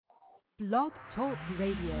Blog Talk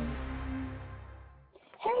Radio.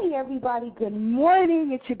 Hey everybody, good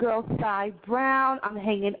morning. It's your girl Sai Browne. I'm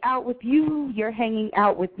hanging out with you. You're hanging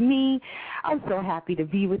out with me. I'm so happy to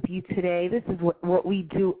be with you today. This is what we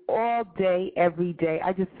do all day, every day.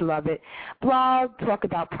 I just love it. Blog, talk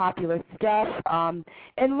about popular stuff, and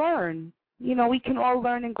learn. You know, we can all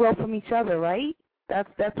learn and grow from each other, right? That's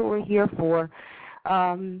what we're here for.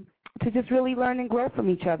 To just really learn and grow from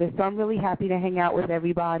each other. So I'm really happy to hang out with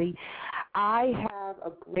everybody. I have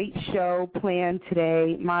a great show planned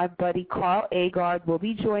today. My buddy Carl Agard will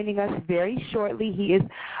be joining us very shortly. He is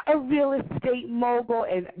a real estate mogul,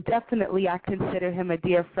 and definitely I consider him a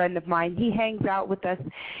dear friend of mine. He hangs out with us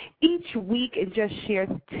each week and just shares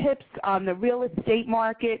tips on the real estate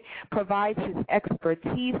market, provides his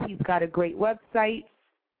expertise. He's got a great website.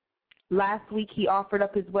 Last week he offered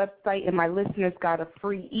up his website, and my listeners got a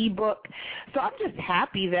free ebook. So I'm just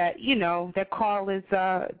happy that that Carl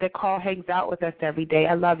hangs out with us every day.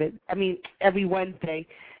 I love it. I mean, every Wednesday.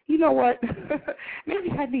 You know what?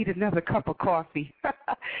 Maybe I need another cup of coffee.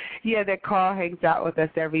 Yeah, that Carl hangs out with us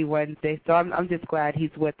every Wednesday. So I'm just glad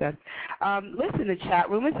he's with us. Listen, the chat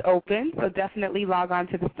room is open, so definitely log on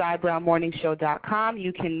to the SaiBrowneMorningShow.com.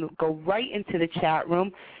 You can go right into the chat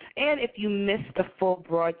room. And if you missed the full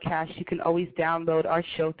broadcast, you can always download our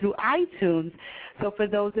show through iTunes. So for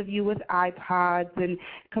those of you with iPods and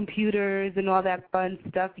computers and all that fun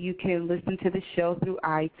stuff, you can listen to the show through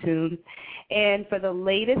iTunes. And for the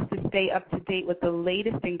latest, to stay up to date with the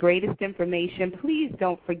latest and greatest information, please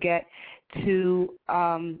don't forget to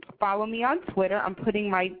follow me on Twitter. I'm putting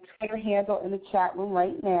my Twitter handle in the chat room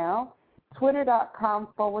right now,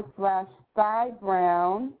 twitter.com/Sai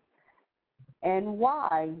Browne. And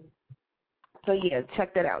why? So, yeah,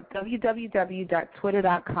 check that out,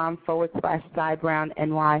 www.twitter.com/Sai Browne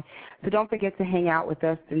NY. So don't forget to hang out with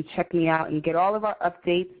us and check me out and get all of our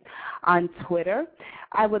updates on Twitter.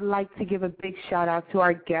 I would like to give a big shout-out to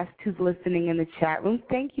our guest who's listening in the chat room.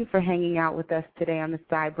 Thank you for hanging out with us today on the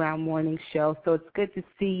Sai Browne Morning Show. So it's good to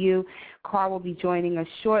see you. Carl will be joining us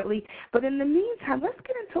shortly. But in the meantime, let's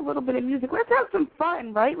get into a little bit of music. Let's have some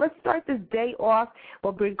fun, right? Let's start this day off.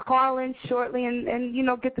 We'll bring Carl in shortly and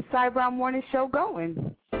get the Sai Browne Morning Show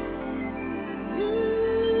going.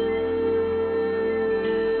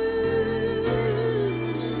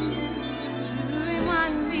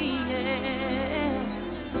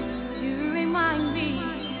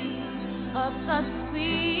 Of such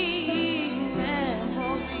sweet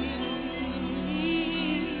memories.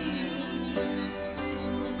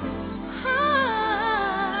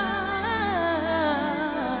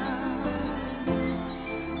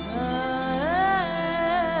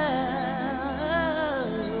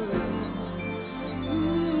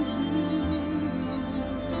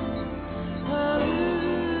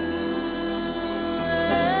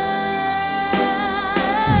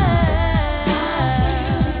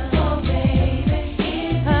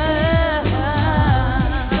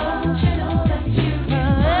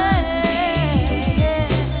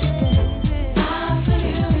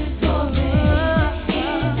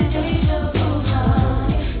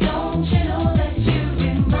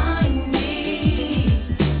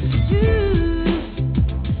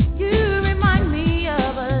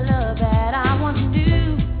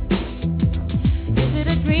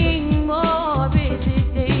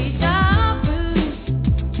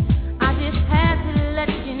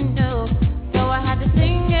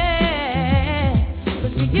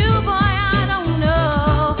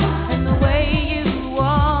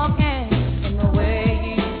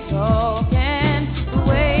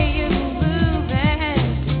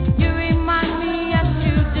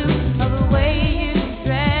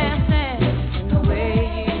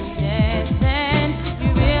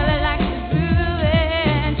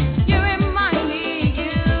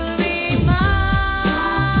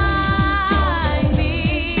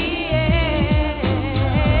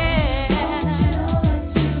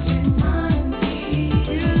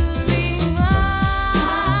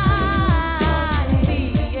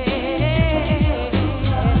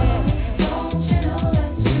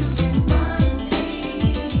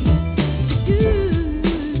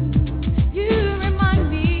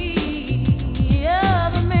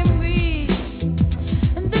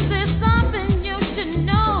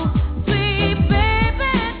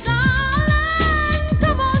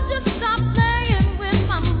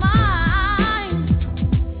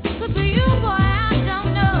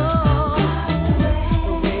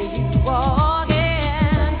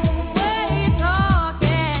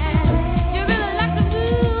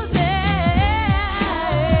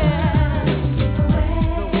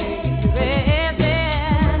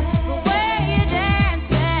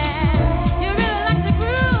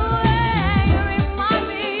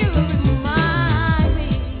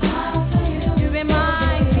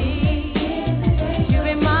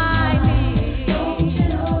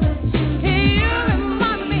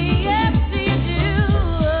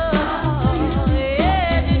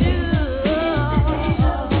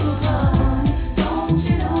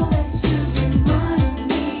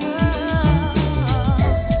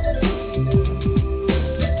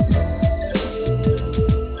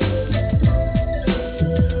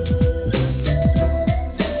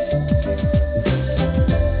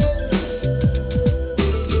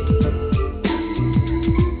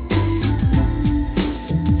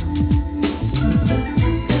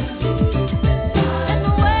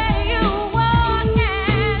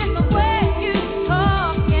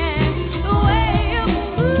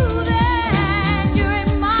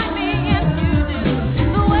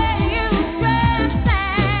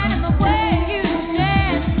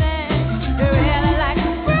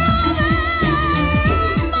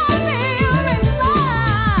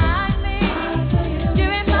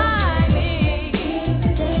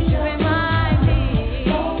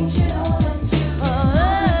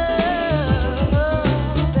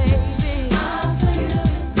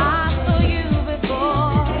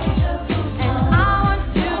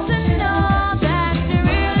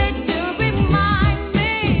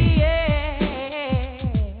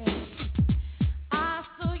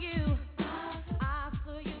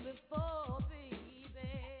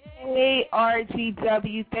 Hey,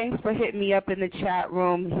 RGW, thanks for hitting me up in the chat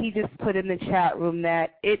room. He just put in the chat room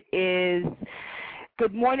that it is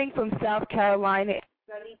good morning from South Carolina.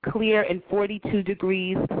 Sunny, clear, and 42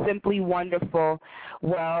 degrees, simply wonderful.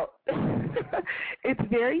 Well, it's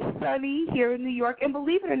very sunny here in New York, and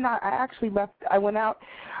believe it or not, I went out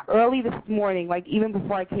early this morning, like even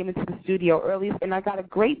before I came into the studio early, and I got a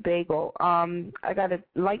great bagel. I got a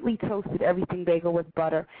lightly toasted everything bagel with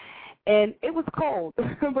butter. And it was cold,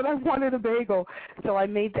 but I wanted a bagel, so I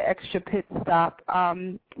made the extra pit stop.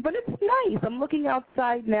 But it's nice. I'm looking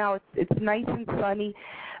outside now. It's nice and sunny.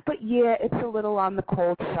 But, yeah, it's a little on the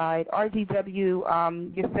cold side.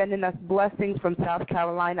 RGW, you're sending us blessings from South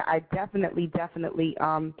Carolina. I definitely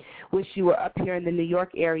wish you were up here in the New York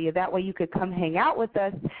area. That way you could come hang out with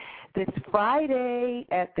us this Friday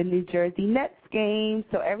at the New Jersey Nets game.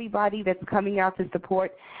 So everybody that's coming out to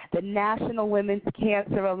support the National Women's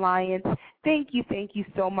Cancer Alliance, thank you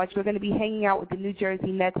so much. We're going to be hanging out with the New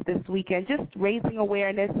Jersey Nets this weekend, just raising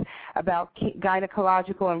awareness about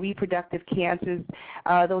gynecological and reproductive cancers,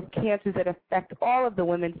 those cancers that affect all of the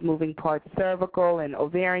women's moving parts, cervical and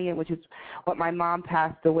ovarian, which is what my mom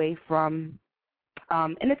passed away from.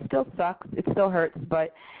 And it still sucks. It still hurts,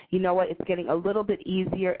 but you know what? It's getting a little bit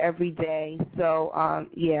easier every day. So,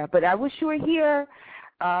 yeah, but I wish you were here.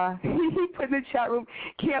 He put in the chat room,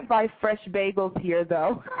 can't buy fresh bagels here,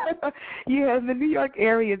 though. Yeah, in the New York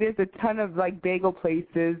area, there's a ton of, like, bagel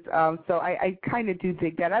places, so I kind of do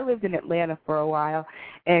dig that. I lived in Atlanta for a while,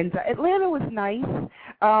 and Atlanta was nice.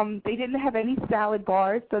 They didn't have any salad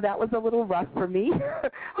bars, so that was a little rough for me.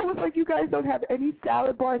 I was like, you guys don't have any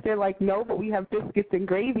salad bars? They're like, no, but we have biscuits and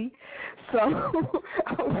gravy. So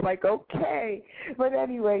I was like, okay. But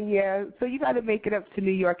anyway, yeah, so you got to make it up to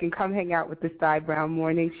New York and come hang out with the Sai Browne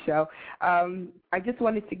Morning Show. I just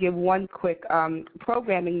wanted to give one quick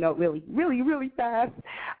programming note really fast,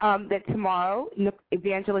 that tomorrow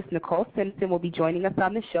evangelist Nicole Simpson will be joining us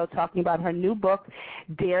on the show talking about her new book,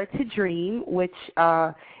 Dare to Dream, which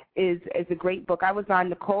is a great book. I was on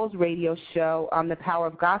Nicole's radio show, The Power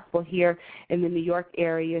of Gospel, here in the New York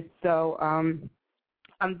area, so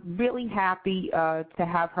I'm really happy to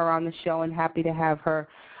have her on the show and happy to have her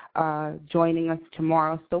joining us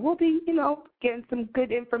tomorrow. So we'll be, getting some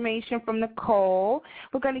good information from Nicole.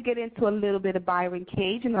 We're going to get into a little bit of Byron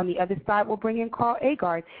Cage, and on the other side, we'll bring in Carl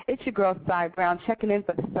Agard. It's your girl, Sai Browne, checking in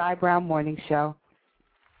for the Sai Browne Morning Show.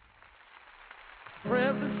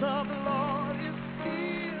 Presence of the Lord is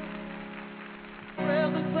here.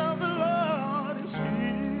 Presence of the Lord is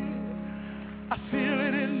here. I feel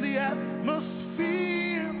it in the atmosphere.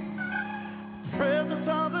 Presence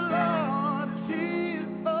of the Lord is here.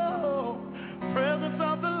 Oh, presence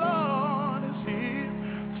of the Lord is here.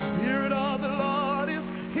 Spirit of the Lord is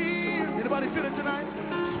here. Anybody feel it tonight?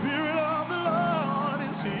 Spirit of the Lord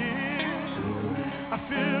is here. I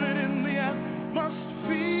feel it in the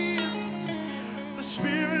atmosphere. The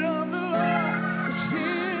Spirit of the Lord is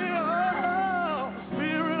here. Oh, the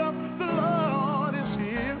Spirit of the Lord is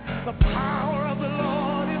here. The power of the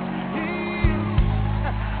Lord is here.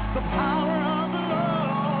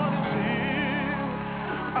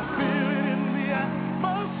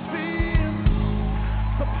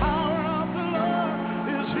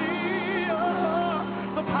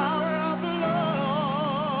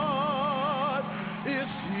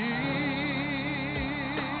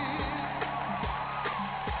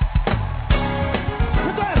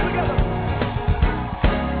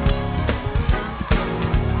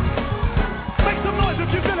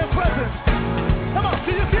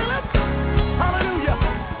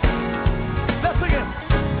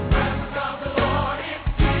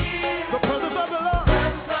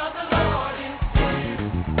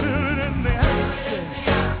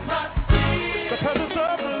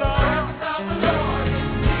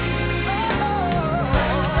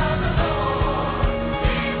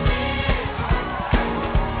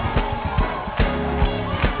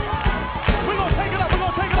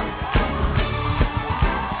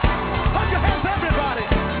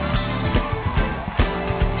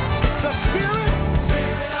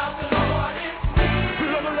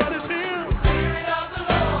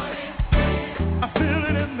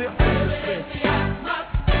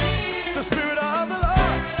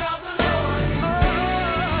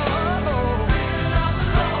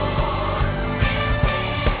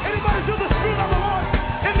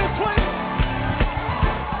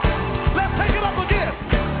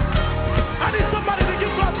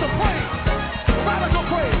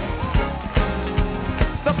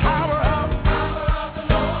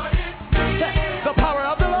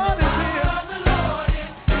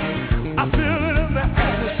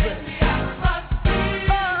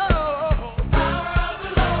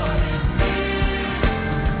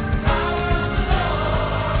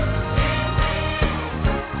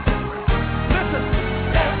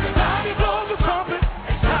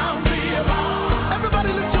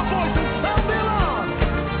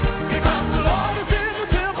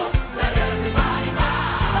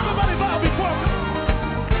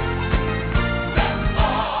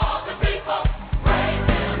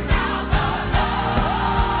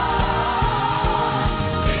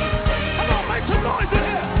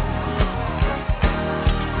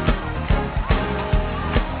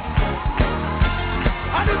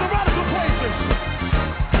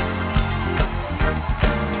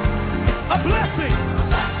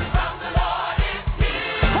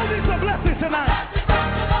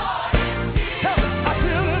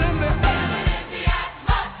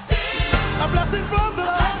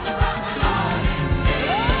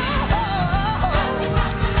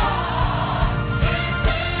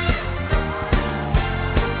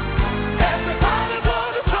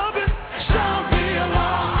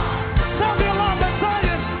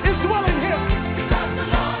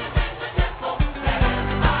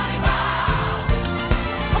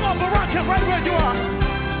 right where you are.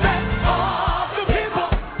 Let all the people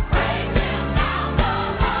praise him now, the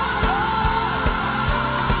Lord.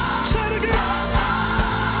 Say it again.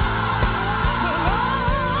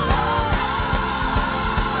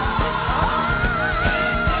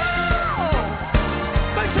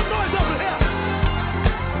 Make some noise over here.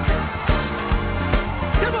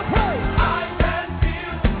 Give a praise. I can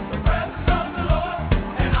feel the presence of the Lord,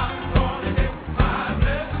 and I'm going to get my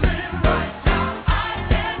blessing right now. I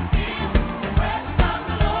can feel the presence of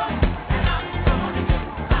the Lord, and I'm going to get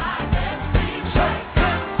my blessing right now.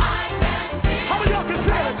 I can feel how many y'all can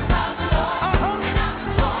feel it? And I'm going to get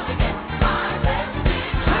my blessing right now. I can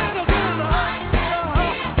feel the presence of the Lord, and I'm going to get my blessing right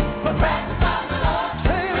now.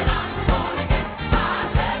 Say it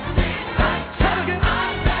again.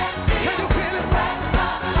 Can you feel it?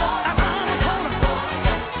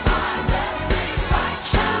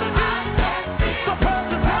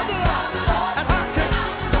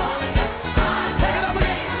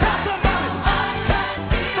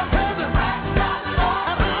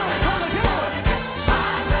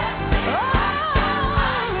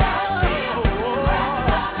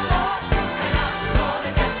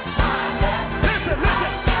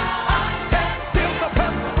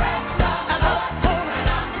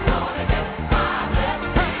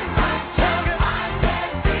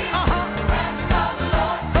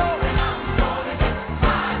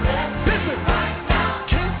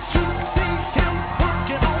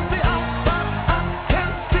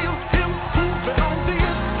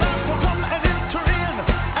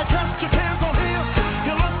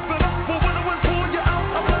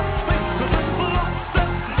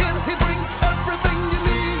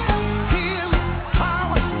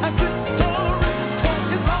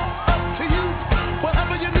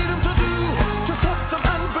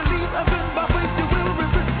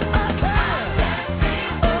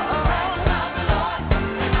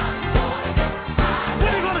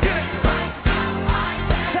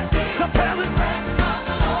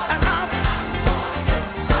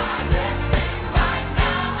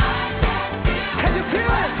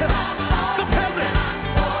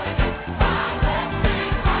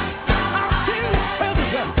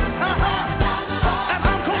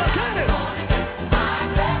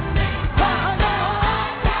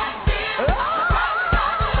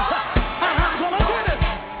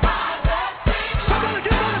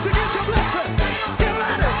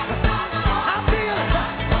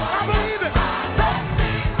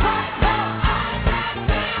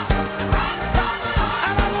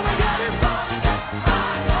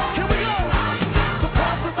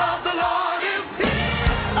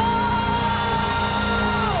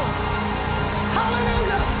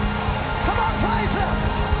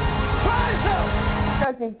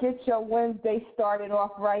 Doesn't get your Wednesday started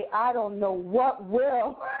off right, I don't know what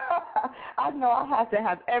will. I know I have to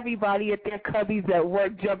have everybody at their cubbies at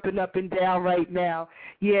work jumping up and down right now.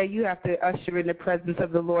 Yeah, you have to usher in the presence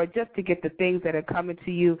of the Lord just to get the things that are coming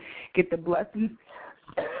to you, get the blessings,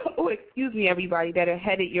 everybody, that are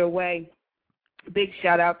headed your way. Big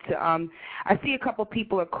shout out to, I see a couple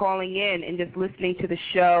people are calling in and just listening to the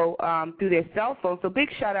show through their cell phone. So big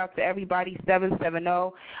shout out to everybody, 770.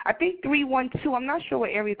 I think 312, I'm not sure what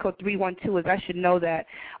area code 312 is. I should know that.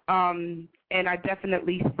 And I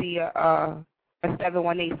definitely see a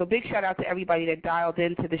 718. So big shout out to everybody that dialed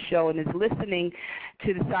into the show and is listening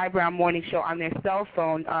to the Sai Browne Morning Show on their cell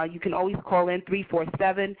phone. You can always call in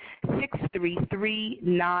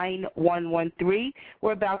 347-633-9113.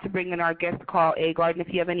 We're about to bring in our guest, Carl Agard, and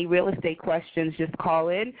if you have any real estate questions, just call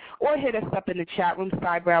in or hit us up in the chat room,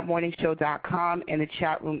 SaiBrowneMorningShow.com, and the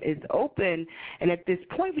chat room is open. And at this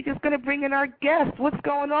point, we're just going to bring in our guest. What's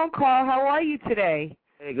going on, Carl? How are you today?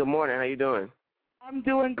 Hey, good morning. How you doing? I'm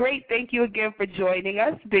doing great. Thank you again for joining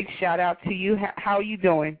us. Big shout out to you. How are you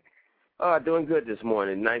doing? Doing good this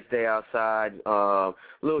morning. Nice day outside. A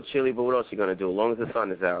little chilly, but what else are you going to do as long as the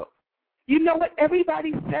sun is out? You know what?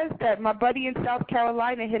 Everybody says that. My buddy in South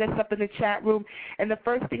Carolina hit us up in the chat room, and the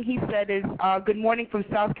first thing he said is, good morning from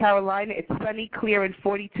South Carolina. It's sunny, clear, and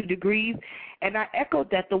 42 degrees. And I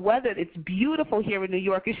echoed that. The weather, it's beautiful here in New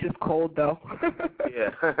York. It's just cold, though.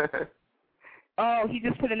 Yeah. Oh, he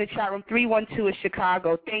just put in the chat room, 312 is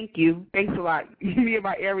Chicago. Thank you. Thanks a lot. Me and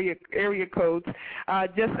my area codes.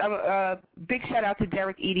 Big shout out to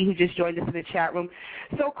Derek Edie, who just joined us in the chat room.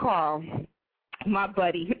 So, Carl, my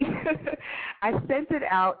buddy, I sent it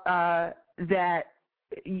out that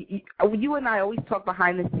you and I always talk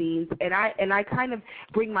behind the scenes, and I kind of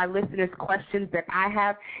bring my listeners questions that I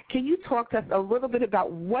have. Can you talk to us a little bit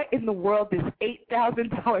about what in the world this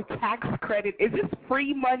 $8,000 tax credit is? This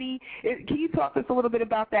free money? Can you talk to us a little bit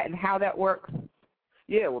about that and how that works?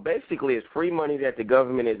 Yeah, well, basically, it's free money that the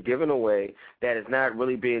government is giving away that is not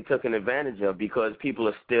really being taken advantage of because people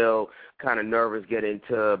are still kind of nervous getting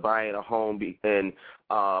into buying a home, and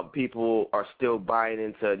people are still buying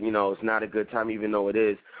into, it's not a good time even though it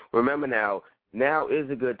is. Remember now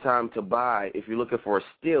is a good time to buy if you're looking for a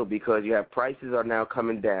steal because you have prices are now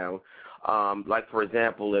coming down. Like, for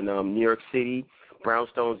example, in New York City,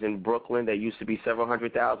 brownstones in Brooklyn that used to be several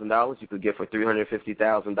 $100,000 you could get for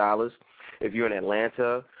 $350,000. If you're in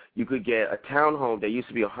Atlanta, you could get a townhome that used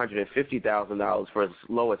to be $150,000 for as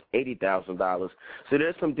low as $80,000. So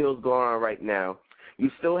there's some deals going on right now. You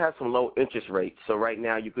still have some low interest rates. So right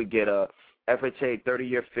now you could get a FHA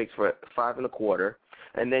 30-year fix for 5.25%,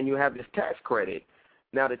 and then you have this tax credit.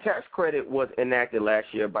 Now, the tax credit was enacted last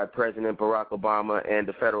year by President Barack Obama and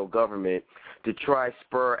the federal government to try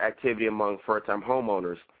spur activity among first-time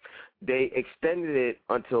homeowners. They extended it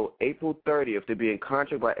until April 30th to be in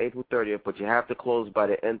contract by April 30th, but you have to close by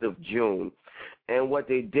the end of June. And what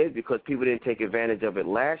they did, because people didn't take advantage of it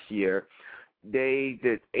last year, they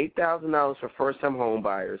did $8,000 for first-time home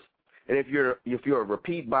buyers. And if you're a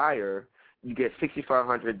repeat buyer, you get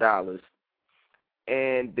 $6,500.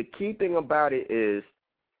 And the key thing about it is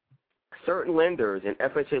certain lenders and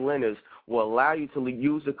FHA lenders will allow you to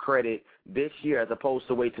use the credit this year as opposed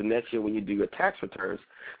to wait till next year when you do your tax returns.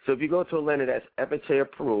 So if you go to a lender that's FHA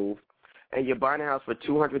approved and you're buying a house for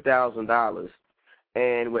 $200,000,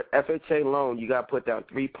 and with FHA loan you got to put down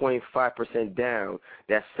 3.5% down,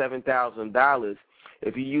 that's $7,000.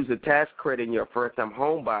 If you use a tax credit and you're a first-time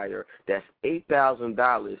home buyer, that's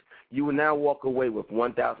 $8,000. You will now walk away with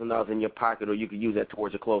 $1,000 in your pocket, or you can use that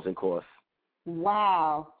towards your closing costs.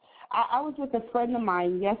 Wow. I was with a friend of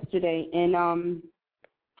mine yesterday in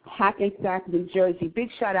Hackensack, New Jersey. Big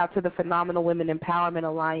shout-out to the Phenomenal Women Empowerment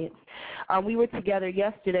Alliance. We were together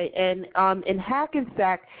yesterday, and in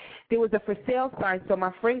Hackensack, there was a for sale sign. So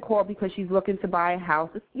my friend called because she's looking to buy a house,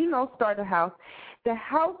 start a house. The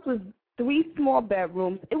house was 3 small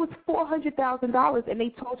bedrooms. It was $400,000, and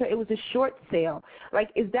they told her it was a short sale. Like,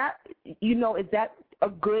 is that a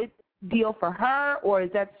good deal for her, or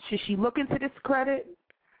should she look into this credit?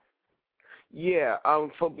 Yeah,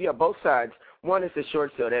 both sides. One is a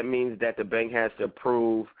short sale. That means that the bank has to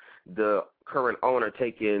approve the current owner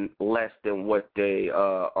taking less than what they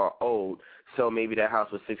are owed. So maybe that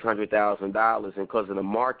house was $600,000, and because of the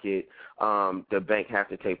market, the bank has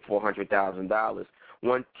to take $400,000.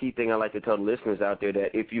 One key thing I like to tell the listeners out there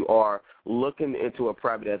that if you are looking into a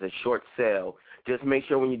property as a short sale, just make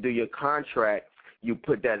sure when you do your contract, you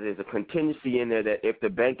put that as a contingency in there that if the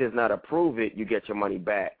bank does not approve it, you get your money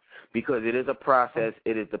back. Because it is a process,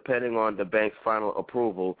 it is depending on the bank's final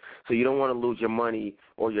approval. So you don't want to lose your money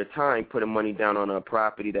or your time putting money down on a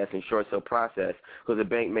property that's in short sale process, because the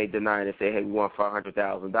bank may deny it and say, hey, we want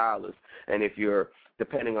 $500,000. And if you're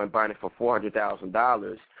depending on buying it for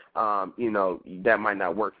 $400,000, that might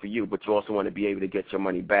not work for you, but you also want to be able to get your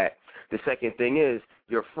money back. The second thing is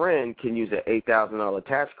your friend can use an $8,000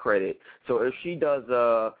 tax credit. So if she does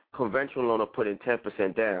a conventional loan of putting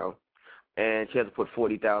 10% down, and she has to put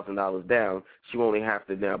 $40,000 down, she will only have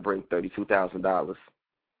to now bring $32,000.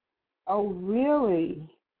 Oh, really?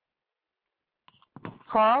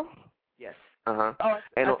 Carl? Yes. Uh-huh. Oh,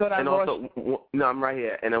 and I thought I lost. Also, no, I'm right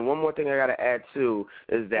here. And then one more thing I got to add, too,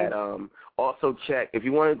 is that also check, if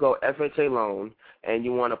you want to go FHA loan and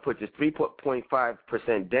you want to put just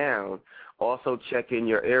 3.5% down, also check in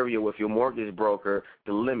your area with your mortgage broker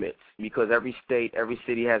the limits, because every state, every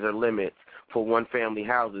city has their limits for one-family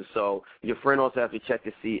houses. So your friend also has to check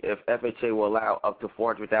to see if FHA will allow up to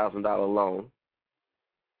 $400,000 loan.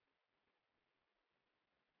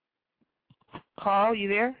 Carl, you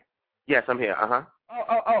there? Yes, I'm here. Uh-huh.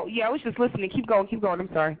 Oh, yeah, I was just listening. Keep going. I'm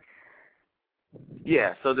sorry.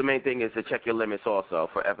 Yeah, so the main thing is to check your limits also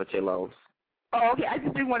for FHA loans. Oh, okay. I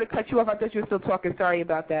just didn't want to cut you off. I thought you were still talking. Sorry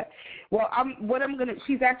about that. Well,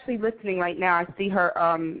 she's actually listening right now. I see her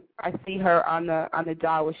on the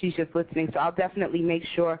dial where she's just listening. So I'll definitely make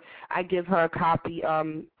sure I give her a copy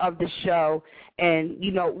of the show. And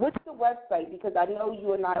what's the website? Because I know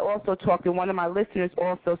you and I also talked, and one of my listeners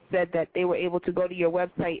also said that they were able to go to your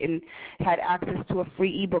website and had access to a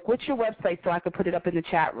free ebook. What's your website so I could put it up in the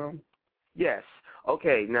chat room? Yes.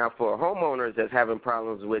 Okay, now for homeowners that's having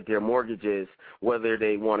problems with their mortgages, whether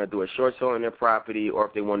they want to do a short sale on their property or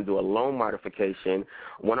if they want to do a loan modification,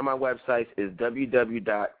 one of my websites is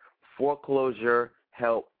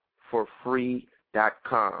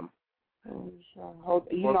www.foreclosurehelpforfree.com.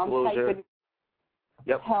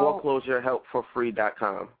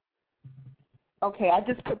 Foreclosurehelpforfree.com. Okay, I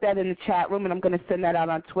just put that in the chat room, and I'm going to send that out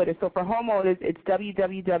on Twitter. So for homeowners, it's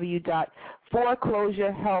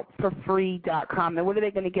foreclosurehelpforfree.com. And what are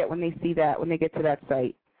they going to get when they see that, when they get to that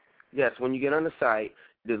site? Yes, when you get on the site,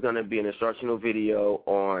 there's going to be an instructional video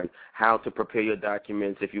on how to prepare your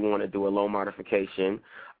documents if you want to do a loan modification.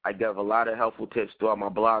 I give a lot of helpful tips throughout my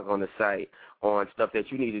blog on the site on stuff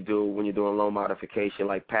that you need to do when you're doing loan modification,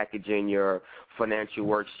 like packaging your financial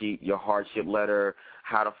worksheet, your hardship letter,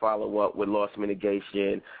 how to follow up with loss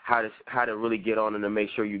mitigation, how to really get on and to make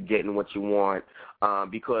sure you're getting what you want.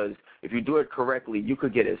 Because if you do it correctly, you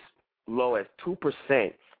could get as low as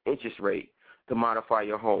 2% interest rate to modify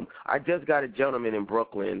your home. I just got a gentleman in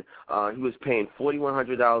Brooklyn. He was paying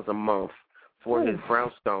 $4,100 a month for his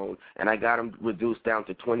brownstone, and I got him reduced down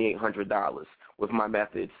to $2,800 with my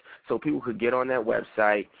methods. So people could get on that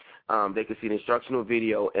website, they could see the instructional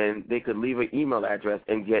video, and they could leave an email address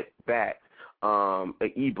and get back an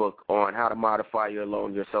ebook on how to modify your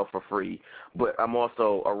loan yourself for free. But I'm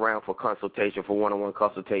also around for consultation, for one-on-one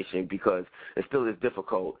consultation, because it still is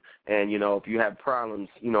difficult. And, if you have problems,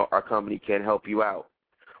 our company can help you out.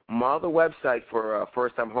 My other website for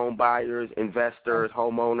first-time home buyers, investors,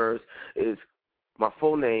 homeowners is my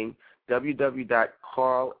full name,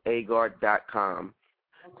 www.carlagard.com.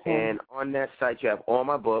 Okay. And on that site, you have all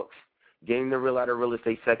my books, Getting the Real Out of Real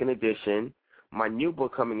Estate 2nd edition, my new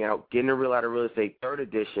book coming out, Getting the Real Out of Real Estate 3rd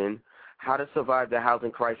edition, How to Survive the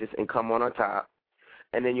Housing Crisis and Come on top.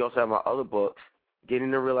 And then you also have my other books,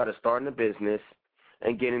 Getting the Real Out of Starting a Business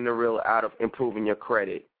and Getting the Real Out of Improving Your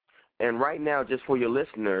Credit. And right now, just for your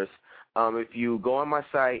listeners, if you go on my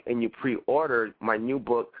site and you pre-order my new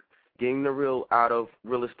book, Getting the Real Out of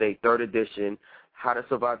Real Estate 3rd edition, How to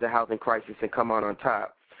Survive the Housing Crisis and Come on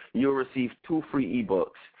top, you'll receive 2 free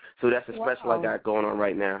ebooks. So that's a special I got going on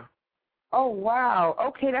right now. Oh, wow.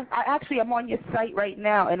 Okay, I'm on your site right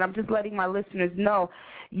now, and I'm just letting my listeners know.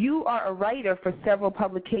 You are a writer for several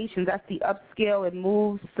publications. That's the Upscale and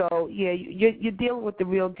Move. So, yeah, you're dealing with the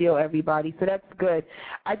real deal, everybody. So that's good.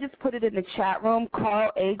 I just put it in the chat room, Carl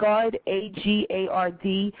Agard,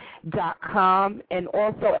 AGARD.com, and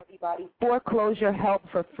also, everybody, foreclosure help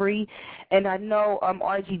for free. And I know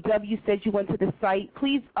RGW said you went to the site.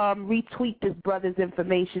 Please retweet this brother's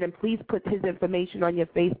information, and please put his information on your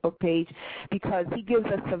Facebook page, because he gives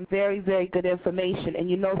us some very, very good information. And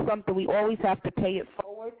you know something, we always have to pay it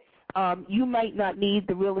forward. You might not need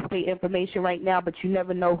the real estate information right now, but you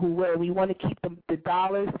never know who will. We want to keep the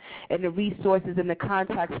dollars and the resources and the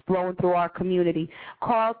contacts flowing through our community.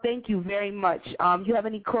 Carl, thank you very much. You have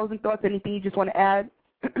any closing thoughts, anything you just want to add?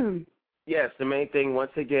 Yes, the main thing,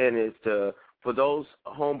 once again, is for those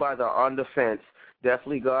home buyers that are on the fence,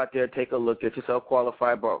 definitely go out there, take a look, get yourself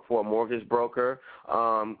qualified for a mortgage broker.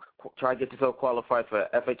 Try to get yourself qualified for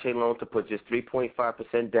an FHA loan to put just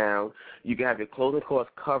 3.5% down. You can have your closing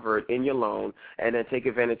costs covered in your loan, and then take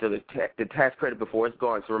advantage of the tax credit before it's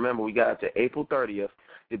gone. So remember, we got up to April 30th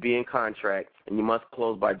to be in contract, and you must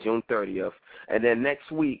close by June 30th. And then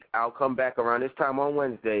next week, I'll come back around this time on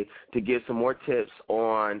Wednesday to give some more tips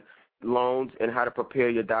on loans and how to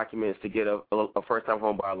prepare your documents to get a first-time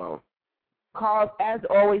home buyer loan. Carl, as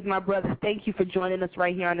always, my brother, thank you for joining us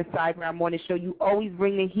right here on the Sai Browne Morning Show. You always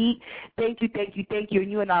bring the heat. Thank you, thank you, thank you.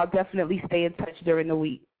 And you and I will definitely stay in touch during the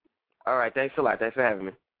week. All right. Thanks a lot. Thanks for having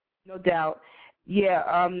me. No doubt.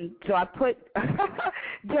 Yeah, so I put,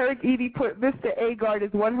 Derek Edie put, Mr. Agard is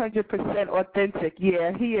 100% authentic.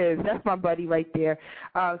 Yeah, he is. That's my buddy right there.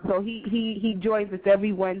 So he joins us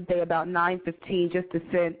every Wednesday about 9:15 just to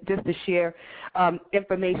share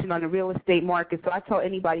information on the real estate market. So I tell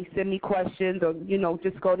anybody, send me questions, or,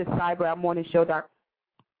 just go to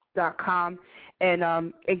SaiBrowneMorningShow.com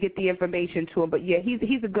and get the information to him. But yeah,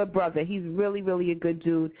 he's a good brother. He's really, really a good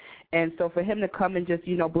dude. And so for him to come and just,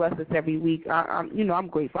 bless us every week, I'm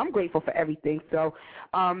grateful. I'm grateful for everything. So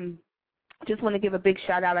just want to give a big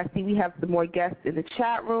shout out. I see we have some more guests in the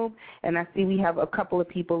chat room, and I see we have a couple of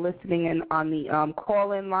people listening in on the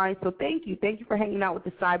call-in line. So thank you. Thank you for hanging out with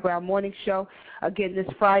the Sai Browne Morning Show. Again, this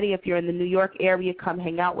Friday, if you're in the New York area, come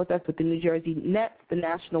hang out with us with the New Jersey Nets, the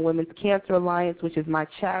National Women's Cancer Alliance, which is my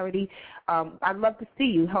charity. I'd love to see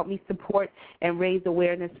you. Help me support and raise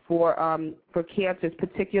awareness for cancers,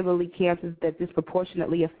 particularly cancers that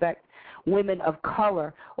disproportionately affect women of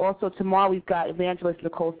color. Also, tomorrow we've got evangelist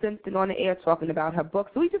Nicole Simpson on the air talking about her book.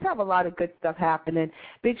 So we just have a lot of good stuff happening.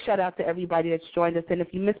 Big shout out to everybody that's joined us. And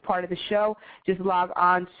if you missed part of the show, just log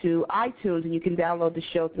on to iTunes, and you can download the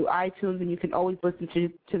show through iTunes, and you can always listen to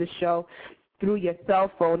the show through your cell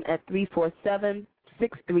phone at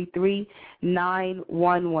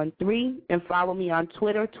 347-633-9113. And follow me on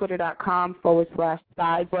Twitter,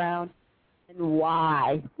 twitter.com/Sai Browne.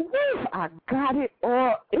 Why? I got it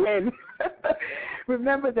all in.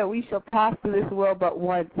 Remember that we shall pass through this world but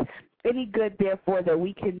once. any good, therefore, that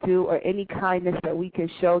we can do or any kindness that we can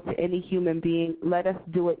show to any human being, let us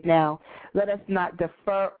do it now. Let us not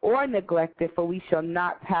defer or neglect it, for we shall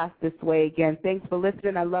not pass this way again. Thanks for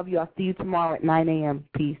listening. I love you. I'll see you tomorrow at 9 a.m.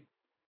 Peace.